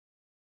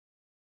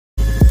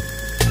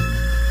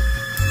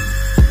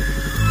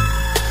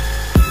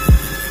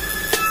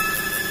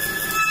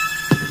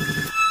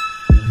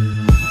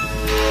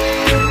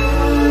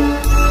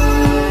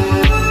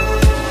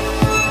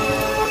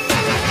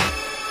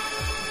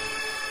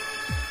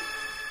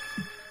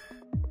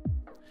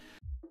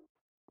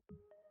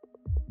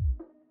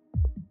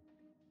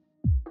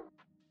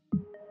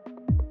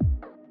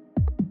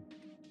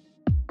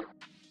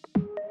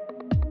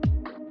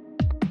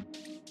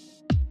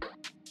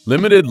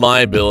Limited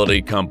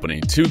liability company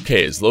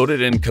 2K is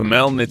located in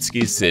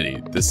Khmelnitsky city,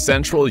 the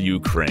central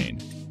Ukraine.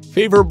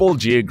 Favorable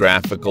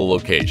geographical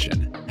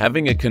location,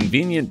 having a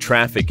convenient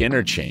traffic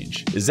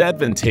interchange, is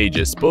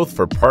advantageous both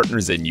for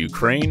partners in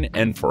Ukraine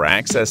and for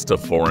access to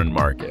foreign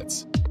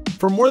markets.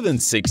 For more than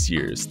 6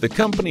 years, the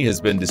company has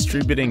been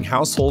distributing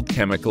household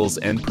chemicals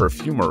and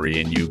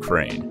perfumery in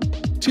Ukraine.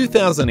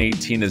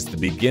 2018 is the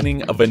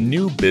beginning of a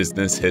new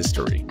business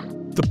history.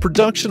 The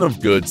production of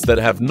goods that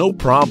have no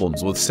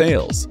problems with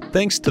sales,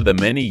 thanks to the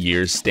many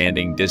years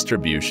standing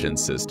distribution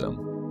system.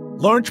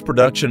 Large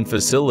production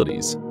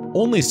facilities,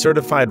 only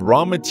certified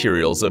raw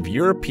materials of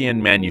European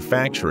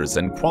manufacturers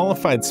and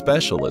qualified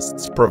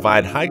specialists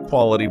provide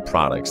high-quality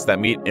products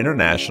that meet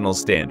international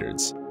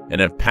standards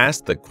and have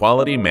passed the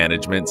quality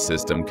management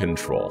system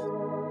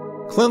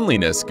control.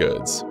 Cleanliness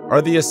goods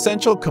are the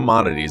essential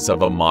commodities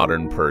of a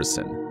modern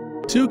person.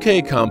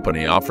 2K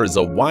Company offers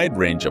a wide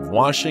range of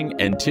washing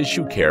and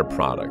tissue care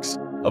products,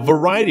 a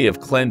variety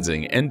of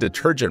cleansing and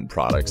detergent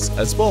products,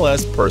 as well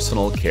as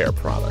personal care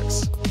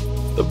products.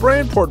 The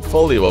brand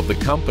portfolio of the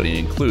company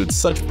includes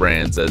such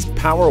brands as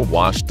Power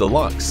Wash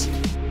Deluxe,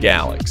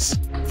 Galax,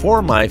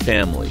 For My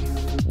Family,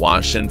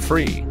 Wash and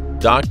Free,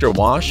 Dr.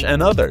 Wash,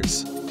 and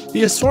others.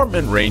 The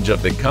assortment range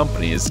of the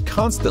company is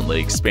constantly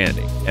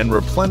expanding and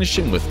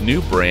replenishing with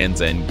new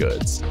brands and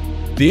goods.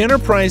 The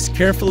enterprise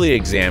carefully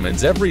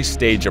examines every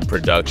stage of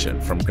production,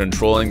 from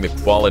controlling the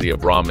quality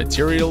of raw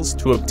materials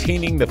to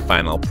obtaining the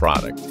final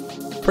product.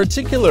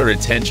 Particular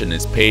attention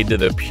is paid to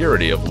the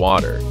purity of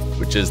water,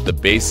 which is the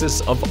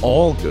basis of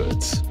all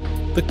goods.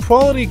 The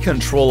quality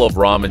control of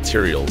raw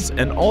materials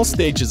and all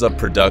stages of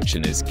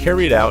production is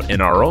carried out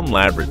in our own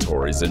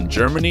laboratories in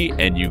Germany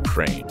and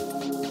Ukraine.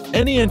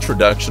 Any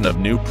introduction of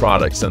new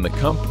products in the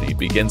company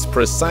begins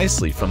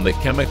precisely from the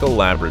chemical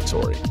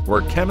laboratory,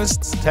 where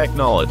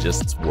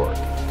chemists-technologists work.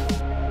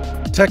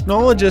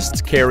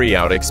 Technologists carry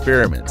out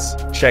experiments,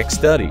 check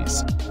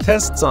studies,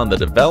 tests on the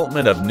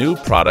development of new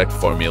product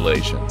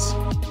formulations.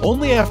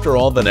 Only after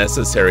all the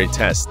necessary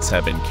tests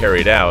have been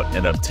carried out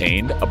and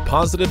obtained a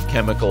positive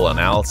chemical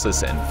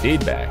analysis and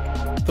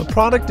feedback, the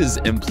product is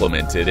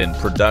implemented in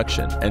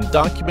production and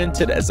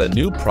documented as a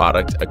new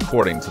product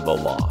according to the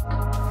law.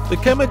 The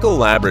chemical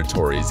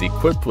laboratory is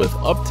equipped with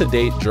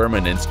up-to-date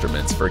German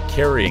instruments for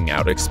carrying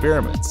out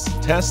experiments,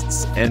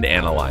 tests, and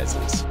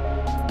analyses.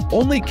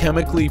 Only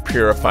chemically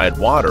purified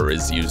water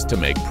is used to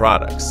make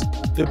products.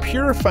 The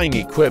purifying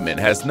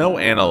equipment has no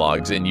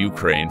analogs in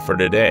Ukraine for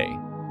today.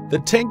 The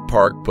tank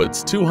park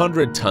puts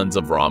 200 tons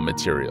of raw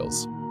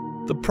materials.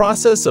 The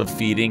process of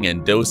feeding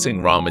and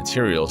dosing raw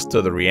materials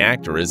to the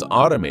reactor is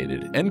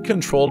automated and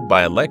controlled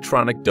by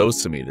electronic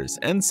dosimeters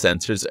and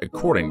sensors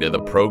according to the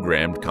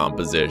programmed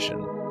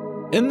composition.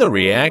 In the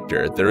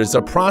reactor, there is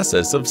a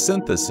process of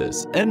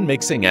synthesis and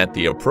mixing at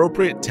the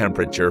appropriate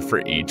temperature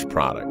for each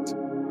product.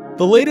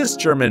 The latest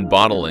German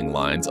bottling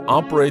lines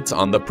operates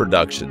on the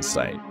production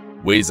site.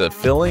 Ways of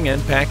filling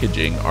and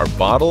packaging are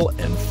bottle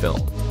and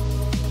film.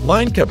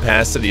 Line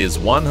capacity is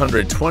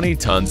 120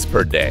 tons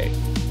per day.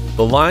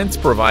 The lines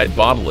provide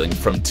bottling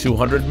from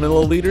 200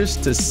 milliliters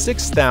to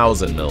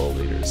 6,000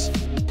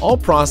 milliliters. All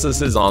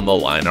processes on the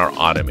line are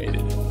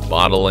automated.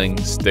 Bottling,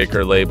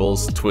 sticker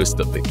labels, twist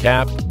of the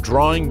cap,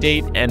 drawing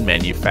date, and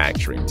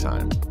manufacturing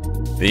time.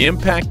 The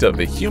impact of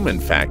the human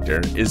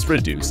factor is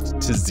reduced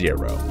to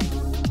 0.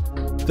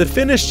 The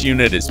finished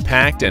unit is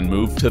packed and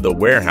moved to the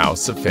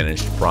warehouse of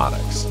finished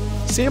products.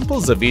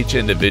 Samples of each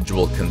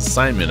individual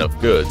consignment of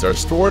goods are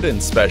stored in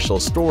special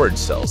storage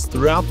cells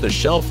throughout the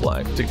shelf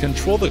life to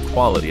control the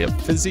quality of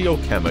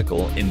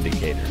physiochemical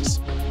indicators.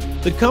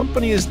 The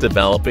company is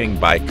developing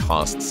by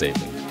cost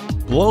saving.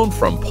 Blown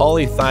from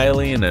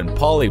polyethylene and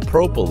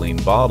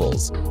polypropylene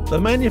bottles, the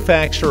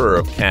manufacturer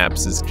of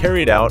caps is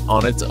carried out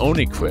on its own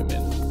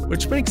equipment,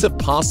 which makes it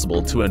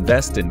possible to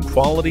invest in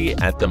quality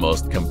at the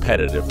most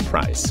competitive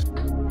price.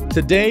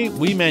 Today,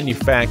 we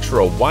manufacture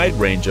a wide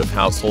range of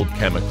household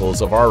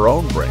chemicals of our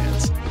own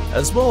brands,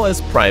 as well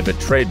as private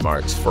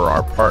trademarks for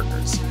our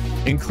partners,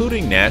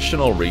 including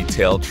national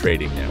retail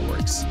trading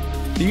networks.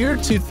 The year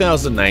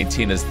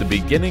 2019 is the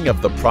beginning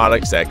of the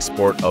product's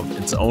export of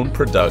its own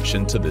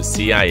production to the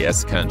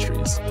CIS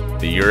countries,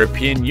 the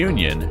European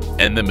Union,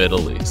 and the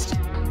Middle East.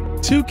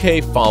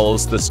 2K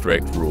follows the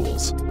strict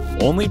rules.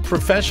 Only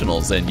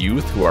professionals and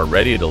youth who are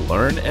ready to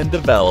learn and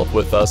develop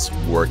with us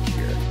work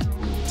here.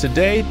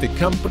 Today, the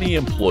company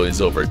employs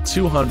over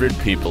 200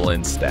 people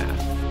in staff.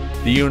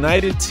 The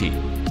united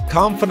team,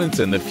 confidence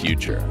in the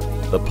future,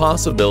 the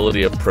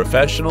possibility of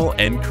professional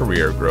and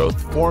career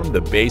growth form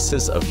the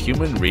basis of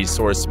human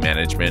resource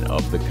management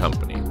of the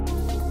company.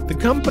 The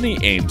company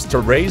aims to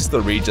raise the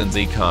region's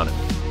economy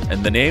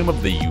and the name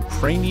of the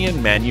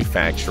Ukrainian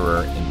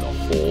manufacturer in the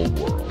whole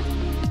world.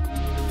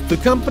 The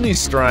company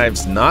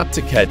strives not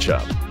to catch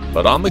up,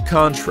 but on the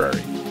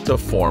contrary, to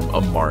form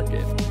a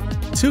market.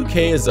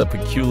 2K is a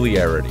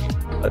peculiarity,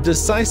 a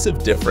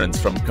decisive difference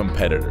from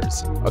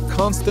competitors, a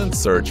constant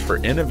search for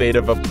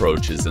innovative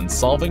approaches in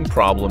solving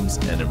problems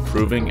and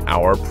improving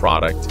our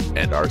product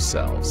and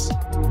ourselves.